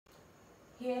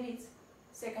Here is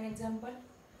second example.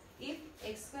 If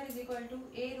x square is equal to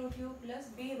a root u plus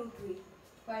b root v,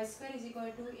 y square is equal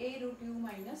to a root u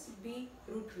minus b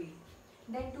root v,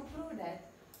 then to prove that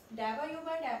dabba u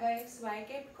by dabba x y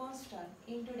kept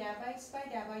constant into dabba x by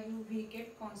dabba u v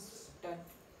kept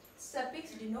constant,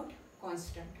 suffix denote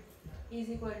constant,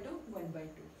 is equal to 1 by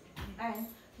 2, and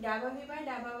dabba v by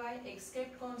dabba y x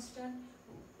kept constant,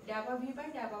 dabba v by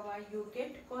dabba y u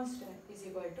kept constant is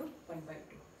equal to 1 by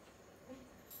 2.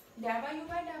 Dabba u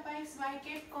by dabba x y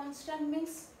kept constant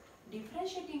means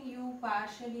differentiating u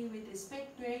partially with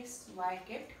respect to x y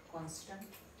kept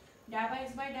constant. Dabba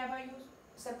x by dabba u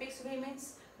suffix v means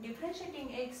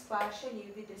differentiating x partially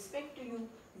with respect to u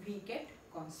v kept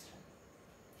constant.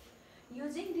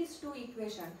 Using these two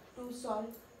equations to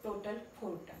solve total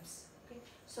 4 terms. Okay.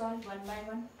 Solve one by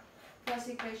one. First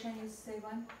equation is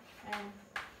 7 and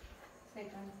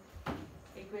second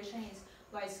equation is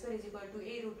y square is equal to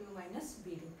a root u minus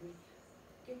b root v.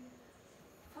 Okay.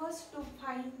 First, to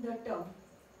find the term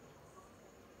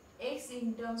x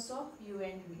in terms of u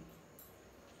and v.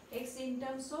 X in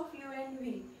terms of u and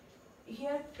v.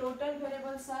 Here total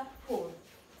variables are 4.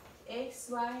 x,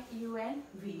 y, u and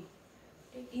v.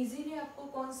 Easily आपको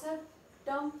कौन सा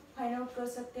term find out कर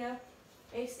सकते हैं आप?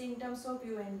 x in terms of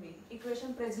u and v.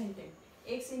 Equation presented.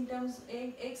 x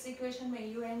equation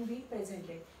में u and v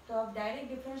presented, तो आप direct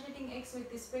differentiating x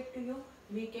with respect to u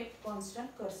v kept constant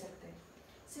कर सकते हैं.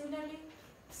 सिमिलरली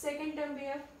सेकंड टर्म भी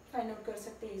आप फाइंड आउट कर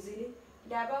सकते हैं easily.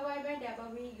 dabba y by dabba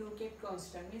v u kept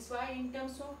constant means y in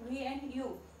terms of v and u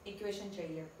equation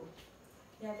चाहिए आपको,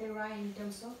 या फिर y in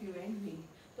terms of u and v.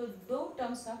 तो दो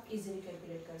टर्म्स आप इजीली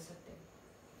कैलकुलेट कर सकते हैं.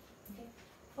 Okay.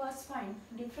 First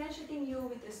find differentiating u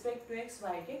with respect to x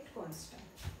y kept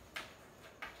constant.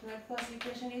 So that first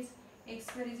equation is x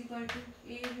square is equal to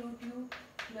a root u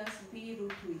plus b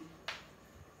root v.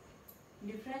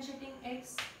 Differentiating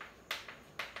x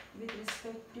with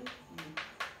respect to u.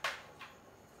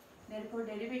 Therefore,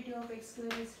 derivative of x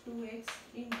square is 2x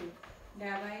into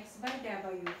dabba x by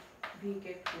dabba u v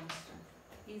kept constant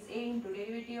is a into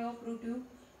derivative of root u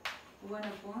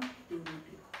 1 upon 2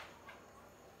 root u.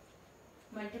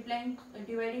 Multiplying,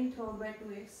 dividing throughout by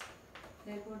 2x.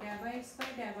 Therefore, dabba x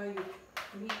by dabba u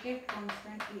v kept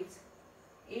constant is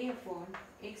a upon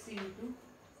x into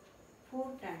 4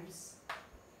 times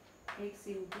x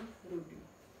into root u.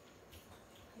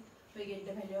 We get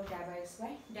the value of dabba x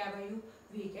by dabba u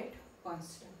v kept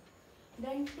constant.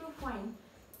 Then to find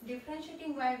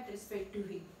differentiating y with respect to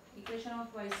v, equation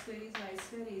of y square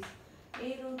is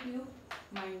a root u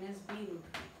minus b root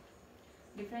v.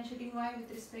 Differentiating y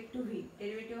with respect to v,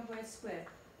 derivative of y square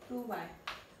 2y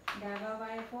dabba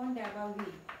y upon dabba v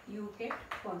u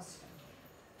kept constant.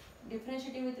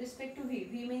 Differentiating with respect to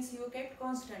v means u kept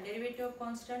constant, derivative of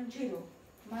constant 0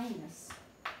 minus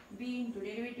b into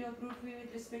derivative of root v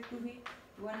with respect to v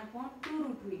 1 upon 2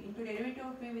 root v into derivative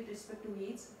of v with respect to v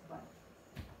is 1.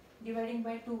 Dividing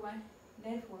by 2y.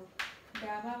 Therefore,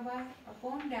 dabba y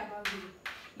upon dabba v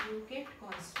u kept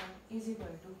constant is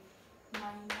equal to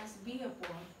minus b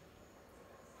upon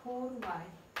 4y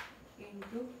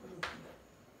into root v.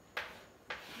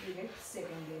 We get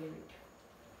second derivative.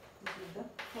 This is the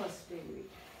first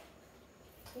derivative.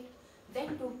 Okay. Then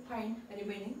to find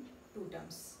remaining two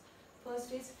terms.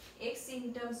 First is x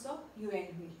in terms of u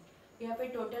and v. यहाँ पे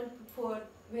total 4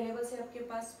 variables है आपके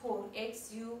पास 4 x,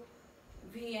 u,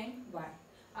 v and y.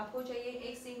 आपको चाहिए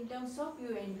x in terms of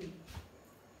u and v,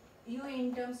 u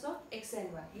in terms of x and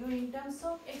y. u in terms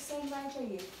of x and y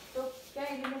चाहिए तो क्या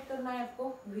eliminate करना है आपको?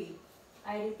 v.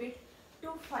 I repeat,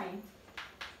 to find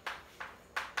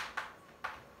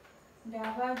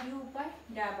dabba u by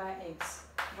dabba x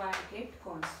y kept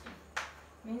constant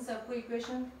means आपको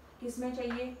equation किस में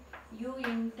चाहिए? u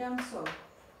in terms of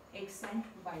x and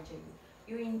y चाहिए.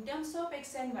 u in terms of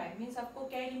x and y means आपको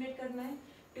क्या एलिमिनेट करना है?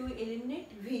 to eliminate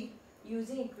v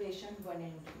using equation 1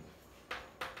 and 2.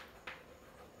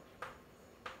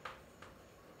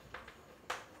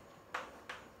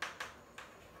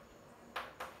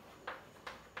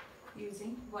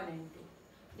 Using 1 and 2,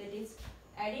 that is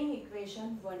adding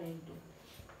equation 1 and 2.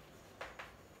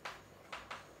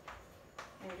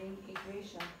 Adding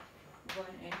equation 1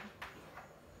 and 2.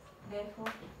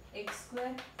 Therefore, x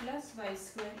square plus y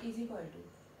square is equal to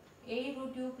a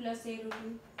root u plus a root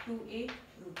u to a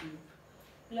root u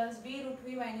plus b root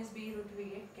v minus b root v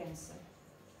get cancelled.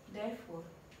 Therefore,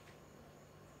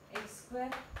 x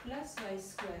square plus y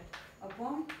square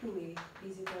upon 2a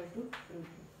is equal to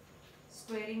root u.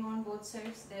 Squaring on both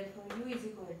sides, therefore u is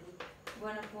equal to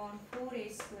 1 upon 4a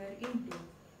square into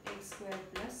x square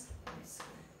plus y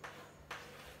square.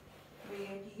 We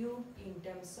get u in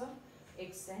terms of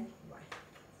x and y.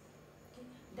 Okay.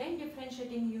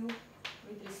 differentiating u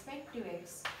with respect to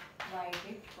x, y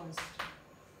get constant.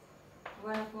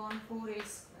 1 upon 4x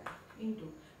square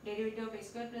into derivative of x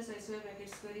square plus y square bracket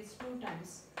square is 2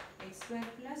 times x square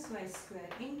plus y square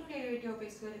into derivative of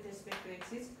x square with respect to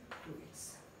x is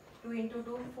 2x. 2 into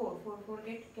 2, 4. 4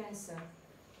 get cancelled.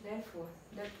 Therefore,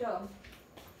 the term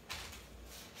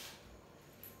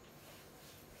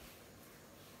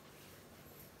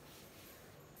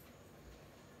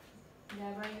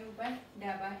w by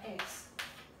w x,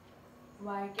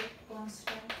 y get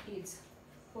constant is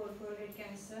 4 get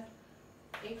cancelled,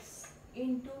 x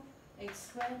into x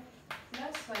square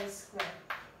plus y square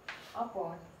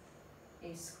upon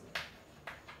a square.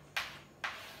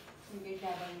 We get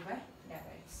w by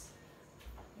w x.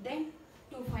 Then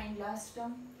to find last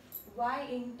term, y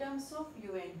in terms of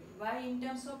u and v. Y in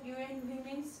terms of u and v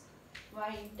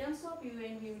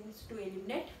means to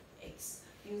eliminate x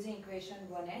using equation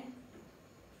 1 and 2.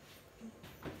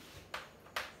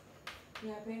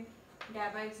 यहाँ पे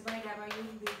डैबा x by डैबा u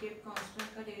v के constant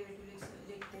का derivative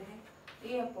लिखते हैं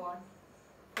a upon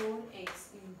 4x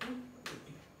into ut.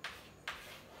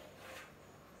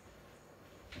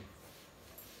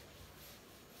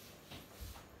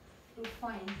 To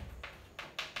find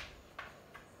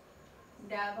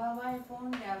dava y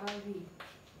upon dava v,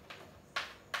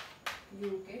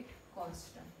 u get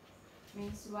constant.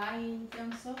 Means y in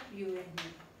terms of u and v.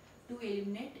 To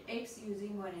eliminate x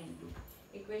using 1 and 2.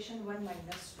 Equation 1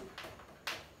 minus 2.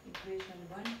 Equation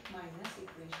 1 minus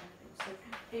equation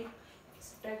 2.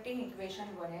 Subtracting equation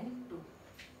 1 and 2.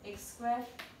 X square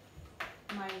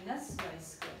minus y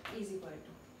square is equal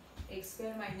to x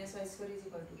square minus y square is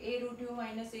equal to a root u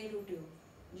minus a root u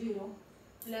 0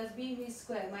 plus b v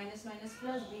square minus minus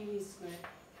plus b v square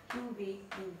 2b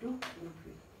into root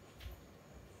v.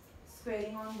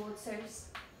 Squaring on both sides,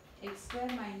 x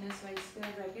square minus y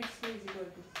square bracket square is equal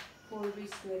to 4b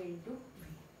square into v.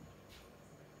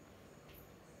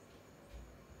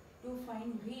 To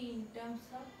find v in terms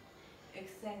of x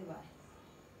and y.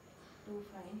 To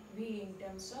find v in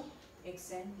terms of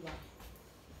x and y.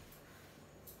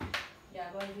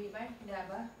 Dabba v by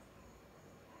dabba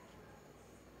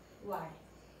y.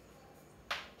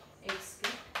 X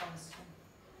get constant.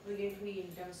 We get v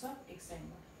in terms of x and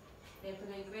y. Therefore,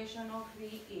 the equation of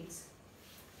v is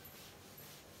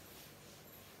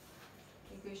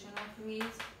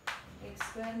x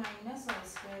square minus y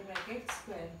square bracket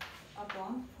square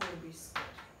upon 4b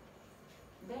square.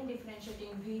 Then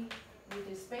differentiating v with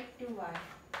respect to y,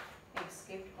 x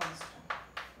kept constant.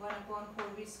 1 upon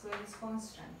 4b square is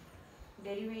constant.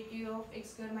 Derivative of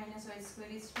x square minus y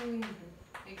square is 2 into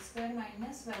x square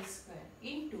minus y square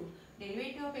into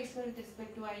derivative of x square with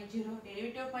respect to y is 0.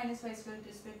 Derivative of minus y square with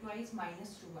respect to y is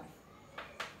minus 2y.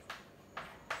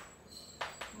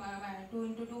 2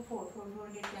 into 2, 4. 4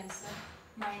 get cancelled.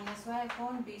 Minus y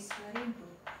upon b square into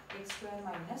x square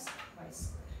minus y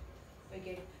square. We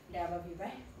get dabba v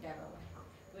by dabba y.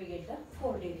 We get the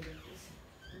 4 derivatives.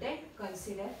 Then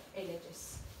consider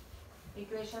LHS.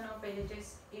 Equation of LHS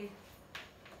is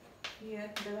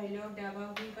here the value of dabba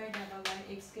v by dabba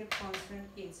y x kept constant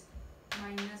is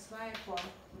minus y upon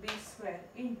b square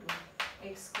into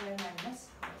x square minus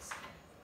y square.